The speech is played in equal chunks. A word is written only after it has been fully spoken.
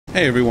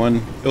Hey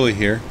everyone, Billy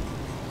here.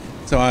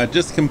 So I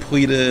just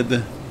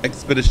completed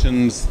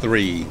Expeditions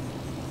 3. You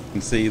can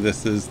see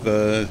this is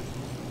the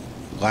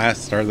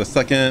last or the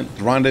second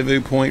rendezvous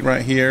point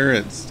right here.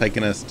 It's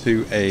taken us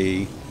to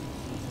a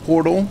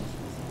portal.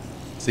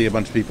 See, a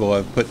bunch of people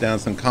have put down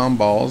some comm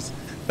balls,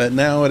 but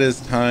now it is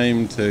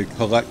time to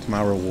collect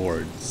my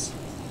rewards.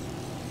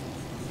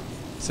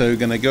 So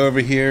gonna go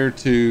over here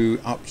to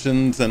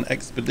options and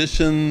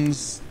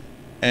expeditions.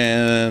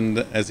 And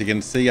as you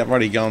can see, I've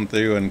already gone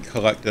through and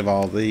collected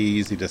all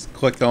these. You just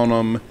click on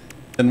them.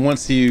 And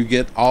once you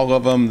get all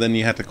of them, then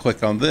you have to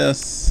click on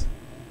this.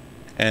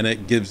 And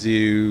it gives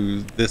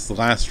you this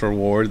last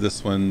reward,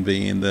 this one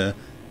being the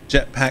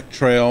jetpack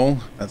trail.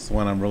 That's the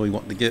one I'm really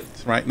wanting to get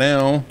right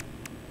now.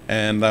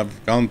 And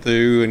I've gone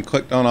through and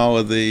clicked on all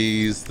of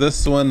these.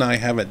 This one I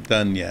haven't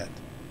done yet.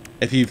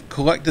 If you've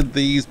collected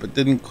these but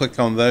didn't click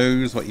on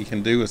those, what you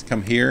can do is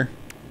come here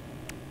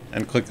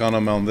and click on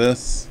them on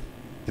this.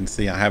 You can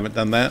see I haven't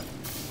done that.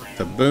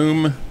 So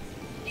boom.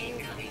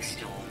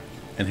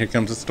 And here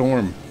comes a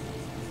storm.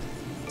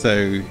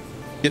 So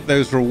get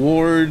those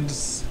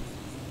rewards.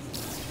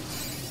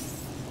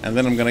 And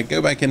then I'm going to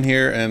go back in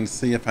here and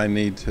see if I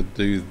need to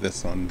do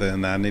this one.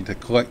 Then I need to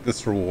collect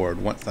this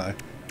reward. Once I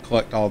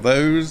collect all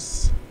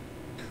those.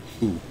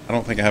 Ooh, I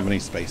don't think I have any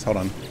space. Hold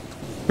on.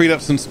 Freed up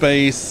some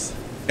space.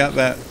 Got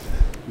that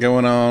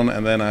going on.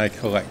 And then I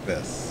collect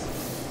this.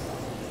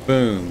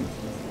 Boom.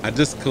 I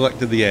just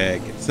collected the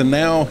egg. So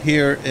now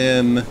here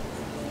in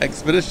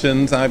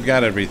Expeditions, I've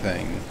got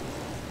everything.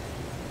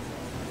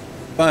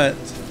 But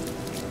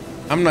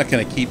I'm not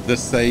going to keep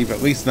this save,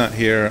 at least not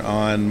here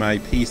on my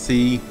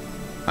PC.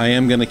 I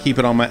am going to keep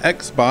it on my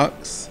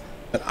Xbox,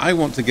 but I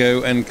want to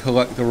go and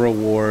collect the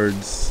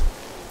rewards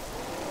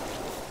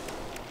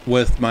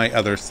with my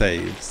other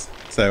saves.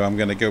 So I'm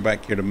going to go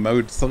back here to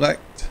mode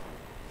select.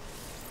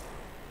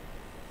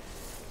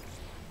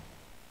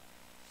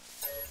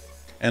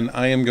 And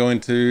I am going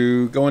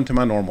to go into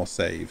my normal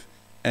save.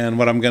 And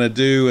what I'm going to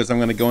do is I'm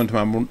going to go into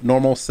my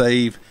normal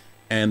save,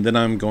 and then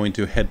I'm going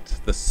to head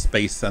to the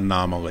space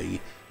anomaly.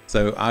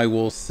 So I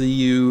will see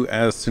you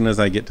as soon as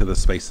I get to the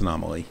space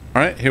anomaly.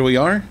 All right, here we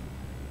are.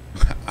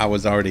 I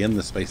was already in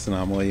the space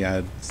anomaly. I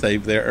had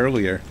saved there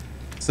earlier.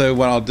 So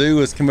what I'll do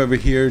is come over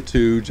here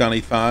to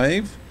Johnny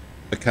 5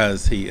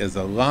 because he is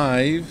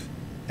alive,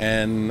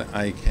 and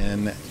I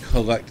can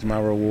collect my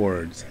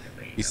rewards.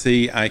 You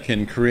see, I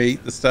can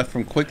create the stuff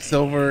from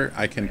Quicksilver,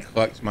 I can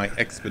collect my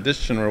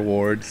expedition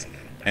rewards,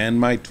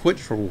 and my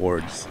Twitch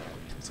rewards.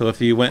 So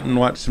if you went and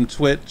watched some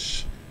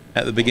Twitch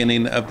at the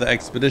beginning of the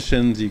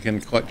expeditions, you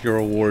can collect your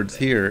rewards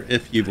here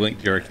if you've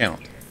linked your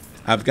account.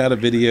 I've got a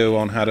video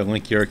on how to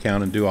link your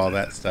account and do all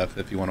that stuff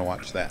if you want to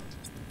watch that.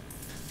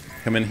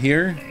 Come in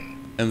here,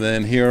 and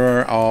then here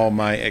are all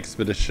my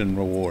expedition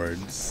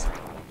rewards.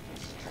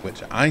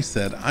 Which I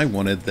said I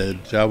wanted the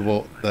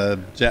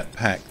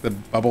jetpack, the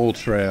bubble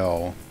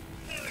trail.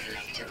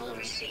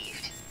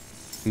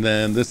 And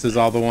then this is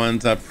all the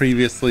ones I've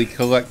previously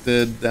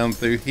collected down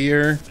through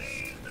here.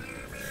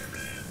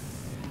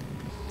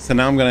 So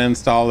now I'm going to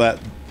install that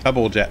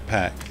bubble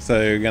jetpack.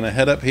 So you're going to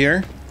head up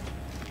here.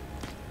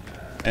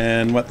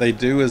 And what they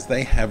do is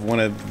they have one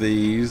of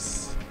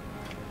these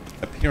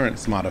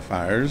appearance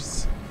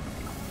modifiers.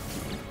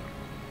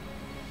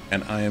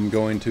 And I am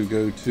going to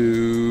go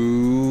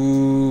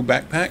to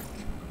backpack.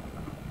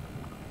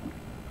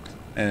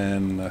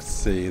 And let's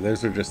see,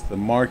 those are just the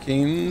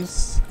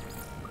markings.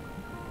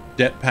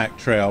 Jetpack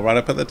trail right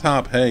up at the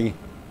top. Hey,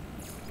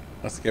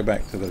 let's go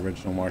back to the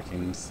original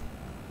markings.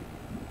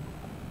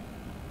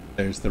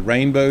 There's the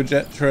rainbow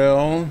jet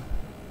trail.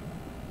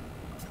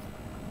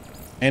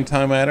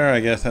 Antimatter, I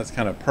guess that's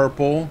kind of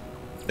purple.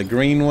 The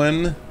green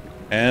one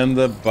and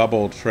the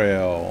bubble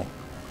trail.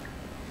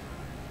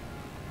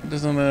 It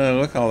doesn't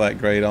look all that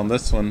great on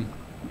this one.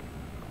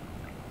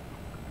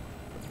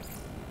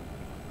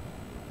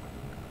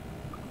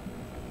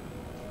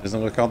 Doesn't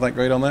look all that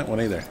great on that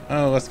one either.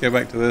 Oh, let's go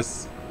back to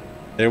this.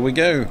 There we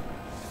go.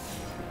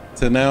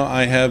 So now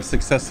I have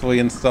successfully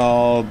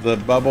installed the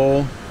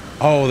bubble.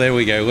 Oh, there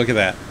we go. Look at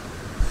that.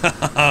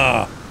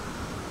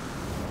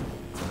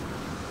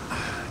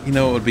 You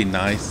know, it would be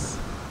nice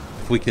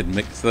if we could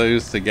mix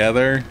those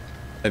together.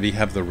 Maybe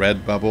have the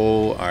red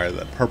bubble or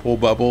the purple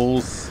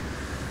bubbles.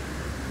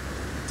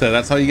 So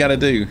that's all you got to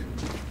do.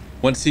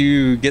 Once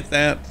you get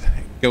that,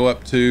 go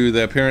up to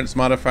the appearance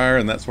modifier,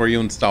 and that's where you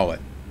install it.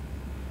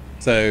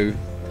 So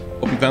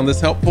hope you found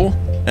this helpful,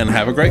 and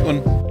have a great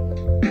one.